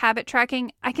to habit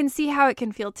tracking, I can see how it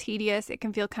can feel tedious. It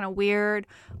can feel kind of weird.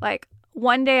 Like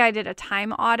one day I did a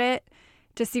time audit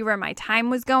to see where my time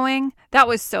was going. That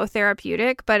was so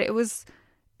therapeutic, but it was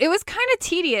kind of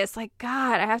tedious. Like,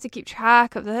 God, I have to keep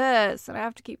track of this and I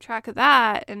have to keep track of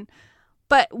that.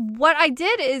 But what I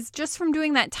did is just from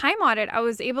doing that time audit, I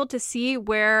was able to see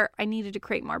where I needed to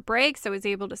create more breaks. I was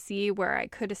able to see where I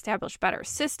could establish better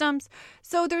systems.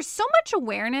 So there's so much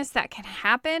awareness that can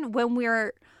happen when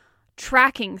we're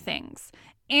tracking things.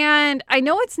 And I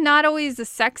know it's not always a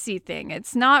sexy thing.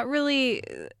 It's not really,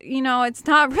 it's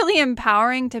not really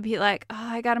empowering to be like, oh,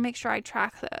 I got to make sure I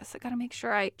track this. I got to make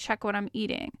sure I check what I'm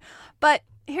eating. But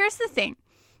here's the thing.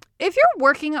 If you're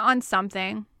working on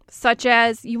something such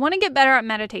as you want to get better at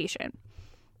meditation,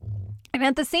 and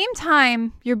at the same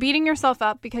time, you're beating yourself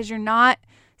up because you're not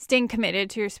staying committed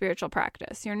to your spiritual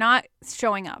practice. You're not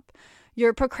showing up.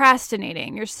 You're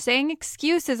procrastinating. You're saying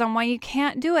excuses on why you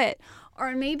can't do it.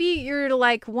 Or maybe you're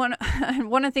like one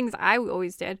of the things I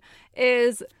always did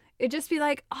is it just be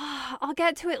like, oh, I'll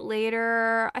get to it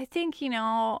later. I think,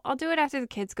 I'll do it after the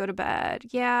kids go to bed.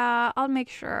 Yeah, I'll make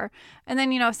sure. And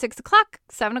then, 6 o'clock,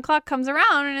 7 o'clock comes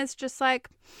around and it's just like,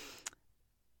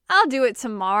 I'll do it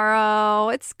tomorrow.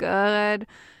 It's good.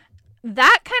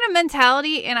 That kind of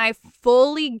mentality, and I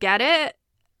fully get it.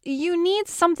 You need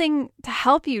something to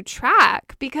help you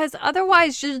track because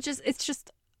otherwise it's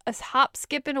just a hop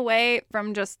skipping away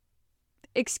from just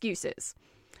excuses.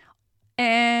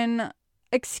 And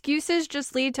excuses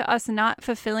just lead to us not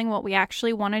fulfilling what we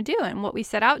actually want to do and what we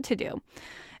set out to do.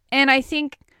 And I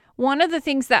think one of the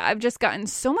things that I've just gotten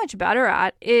so much better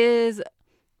at is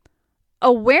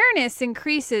awareness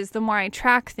increases the more I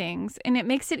track things, and it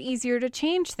makes it easier to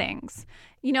change things.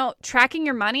 Tracking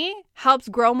your money helps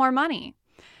grow more money.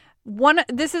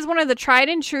 This is one of the tried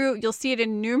and true, you'll see it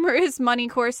in numerous money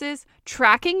courses.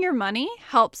 Tracking your money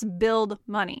helps build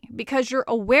money because you're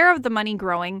aware of the money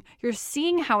growing, you're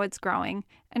seeing how it's growing,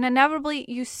 and inevitably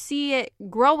you see it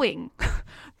growing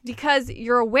because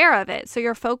you're aware of it. So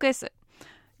your focus,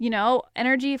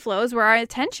 energy flows where our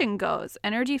attention goes.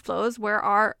 Energy flows where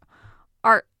our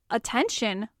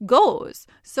attention goes.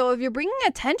 So if you're bringing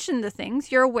attention to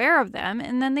things, you're aware of them,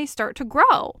 and then they start to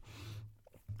grow.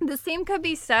 The same could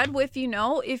be said with,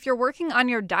 if you're working on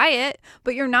your diet,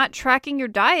 but you're not tracking your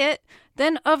diet,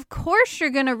 then of course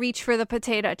you're going to reach for the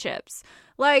potato chips.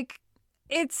 Like,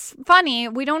 it's funny.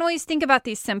 We don't always think about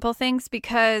these simple things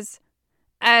because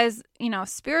as,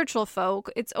 spiritual folk,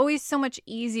 it's always so much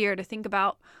easier to think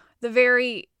about the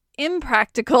very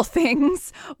impractical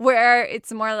things where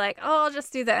it's more like, oh, I'll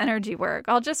just do the energy work.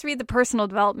 I'll just read the personal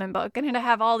development book and it'll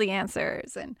have all the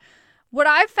answers. And what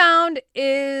I've found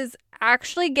is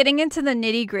actually getting into the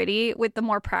nitty gritty with the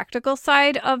more practical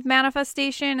side of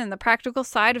manifestation and the practical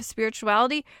side of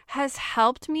spirituality has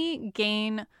helped me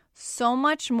gain so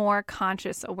much more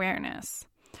conscious awareness.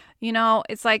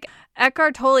 It's like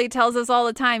Eckhart Tolle tells us all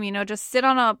the time, just sit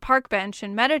on a park bench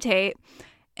and meditate.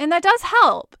 And that does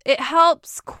help. It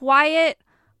helps quiet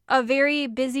a very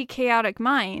busy, chaotic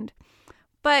mind.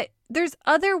 But there's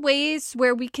other ways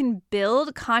where we can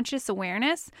build conscious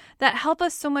awareness that help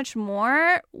us so much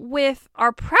more with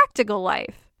our practical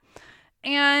life.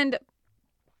 And,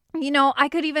 I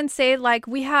could even say like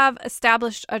we have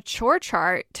established a chore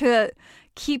chart to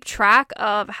keep track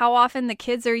of how often the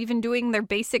kids are even doing their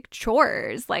basic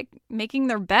chores, like making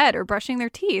their bed or brushing their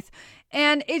teeth.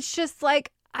 And it's just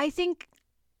like, I think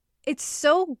it's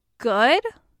so good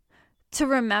to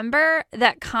remember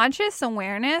that conscious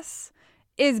awareness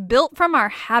is built from our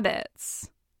habits.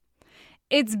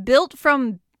 It's built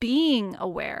from being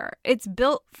aware. It's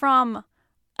built from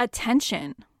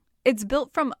attention. It's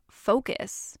built from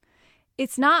focus.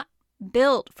 It's not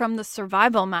built from the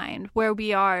survival mind where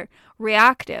we are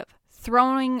reactive,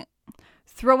 throwing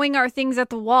our things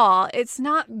at the wall. It's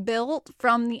not built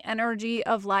from the energy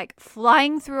of like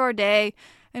flying through our day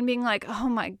and being like, oh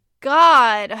my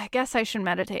God, I guess I should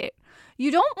meditate. You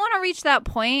don't want to reach that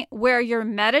point where you're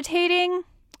meditating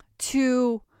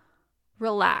to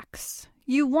relax.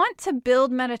 You want to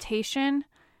build meditation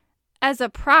as a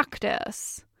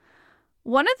practice.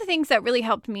 One of the things that really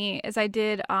helped me is I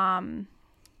did,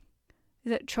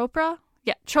 is it Chopra?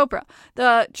 Yeah, Chopra.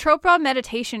 The Chopra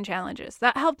meditation challenges.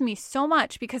 That helped me so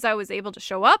much because I was able to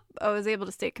show up. I was able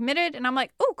to stay committed. And I'm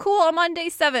like, oh, cool. I'm on day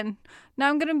 7. Now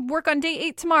I'm going to work on day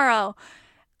 8 tomorrow.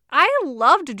 I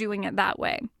loved doing it that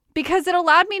way because it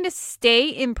allowed me to stay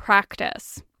in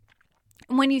practice.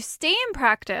 When you stay in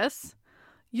practice,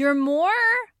 you're more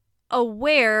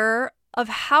aware of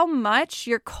how much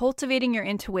you're cultivating your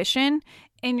intuition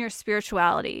and your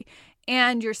spirituality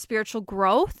and your spiritual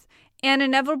growth. And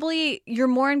inevitably, you're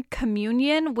more in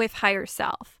communion with higher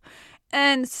self.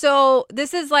 And so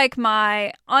this is like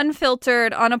my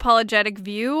unfiltered, unapologetic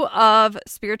view of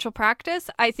spiritual practice.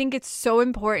 I think it's so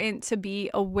important to be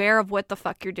aware of what the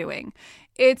fuck you're doing.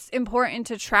 It's important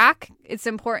to track. It's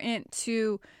important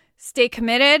to stay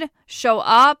committed, show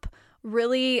up,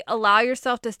 really allow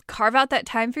yourself to carve out that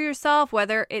time for yourself,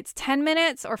 whether it's 10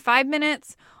 minutes or 5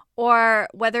 minutes, or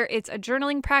whether it's a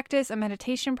journaling practice, a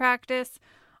meditation practice,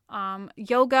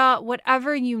 yoga,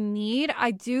 whatever you need.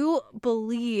 I do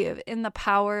believe in the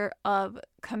power of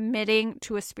committing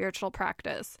to a spiritual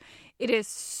practice. It is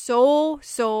so,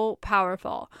 so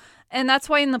powerful. And that's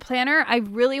why in the planner, I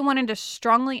really wanted to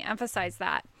strongly emphasize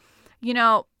that.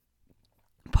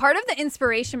 Part of the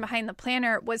inspiration behind the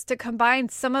planner was to combine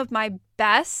some of my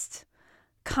best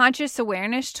conscious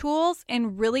awareness tools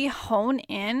and really hone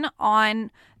in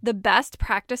on the best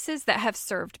practices that have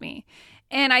served me.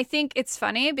 And I think it's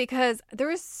funny because there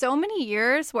was so many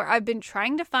years where I've been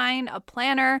trying to find a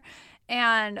planner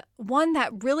and one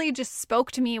that really just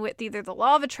spoke to me with either the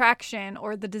law of attraction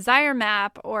or the desire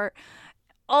map or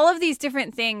all of these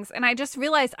different things. And I just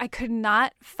realized I could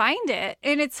not find it.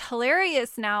 And it's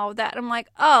hilarious now that I'm like,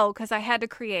 oh, because I had to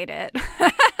create it.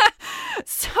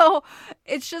 So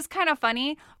it's just kind of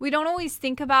funny. We don't always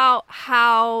think about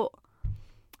how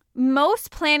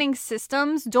most planning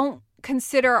systems don't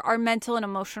consider our mental and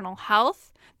emotional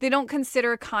health. They don't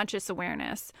consider conscious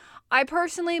awareness. I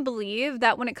personally believe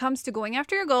that when it comes to going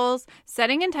after your goals,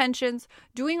 setting intentions,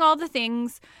 doing all the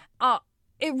things,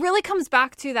 it really comes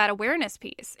back to that awareness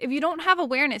piece. If you don't have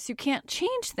awareness, you can't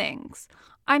change things.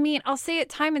 I mean, I'll say it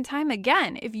time and time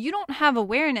again. If you don't have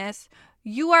awareness,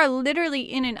 you are literally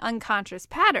in an unconscious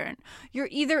pattern. You're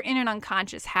either in an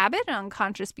unconscious habit, an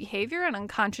unconscious behavior, an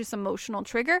unconscious emotional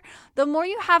trigger. The more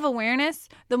you have awareness,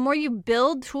 the more you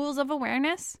build tools of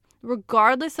awareness,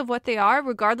 regardless of what they are,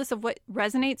 regardless of what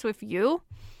resonates with you,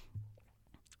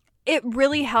 it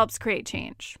really helps create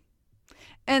change.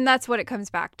 And that's what it comes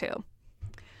back to.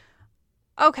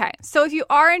 Okay, so if you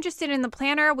are interested in the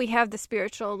planner, we have the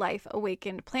Spiritual Life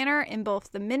Awakened Planner in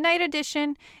both the Midnight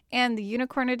Edition and the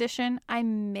Unicorn Edition. I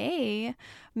may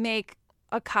make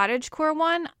a cottagecore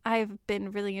one. I've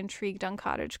been really intrigued on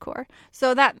cottagecore.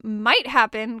 So that might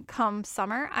happen come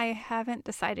summer. I haven't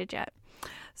decided yet.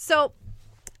 So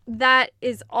that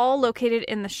is all located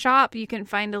in the shop. You can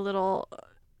find a little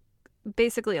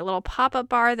basically a little pop-up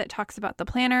bar that talks about the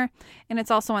planner, and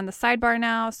it's also on the sidebar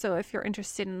now. So if you're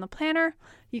interested in the planner,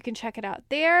 you can check it out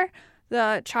there.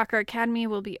 The Chakra Academy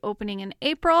will be opening in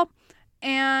April.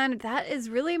 And that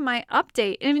is really my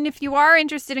update. I mean, if you are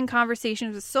interested in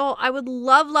Conversations with Soul, I would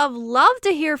love, love, love to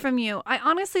hear from you. I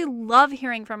honestly love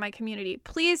hearing from my community.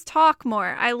 Please talk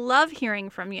more. I love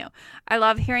hearing from you. I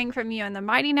love hearing from you in the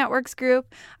Mighty Networks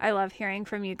group. I love hearing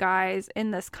from you guys in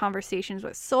this Conversations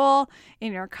with Soul,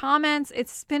 in your comments.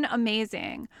 It's been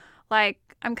amazing.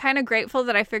 Like, I'm kind of grateful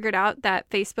that I figured out that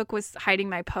Facebook was hiding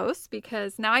my posts,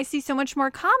 because now I see so much more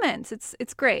comments.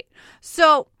 It's great.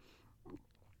 So,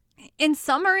 in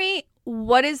summary,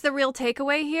 what is the real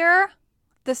takeaway here?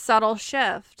 The subtle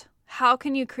shift. How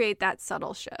can you create that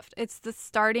subtle shift? It's the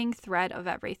starting thread of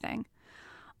everything.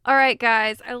 All right,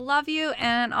 guys, I love you,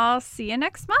 and I'll see you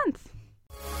next month.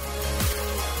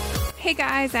 Hey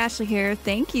guys, Ashley here.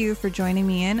 Thank you for joining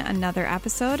me in another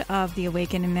episode of the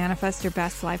Awaken and Manifest Your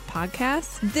Best Life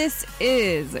podcast. This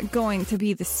is going to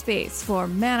be the space for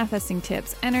manifesting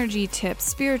tips, energy tips,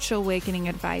 spiritual awakening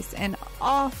advice, and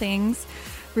all things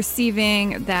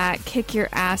receiving that kick your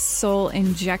ass soul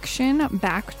injection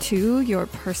back to your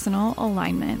personal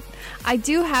alignment. I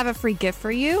do have a free gift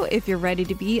for you if you're ready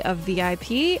to be a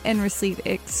VIP and receive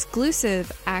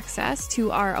exclusive access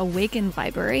to our Awakened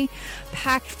library,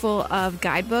 packed full of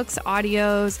guidebooks,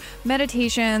 audios,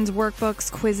 meditations,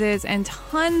 workbooks, quizzes, and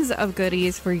tons of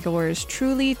goodies for yours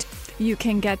truly. You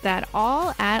can get that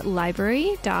all at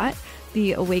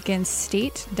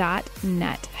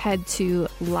library.theawakenedstate.net. Head to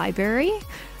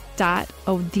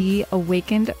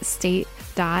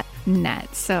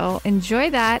library.theawakenedstate.net. So enjoy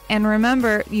that, and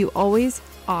remember, you always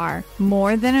are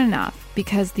more than enough,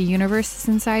 because the universe is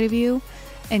inside of you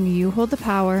and you hold the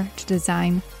power to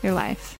design your life.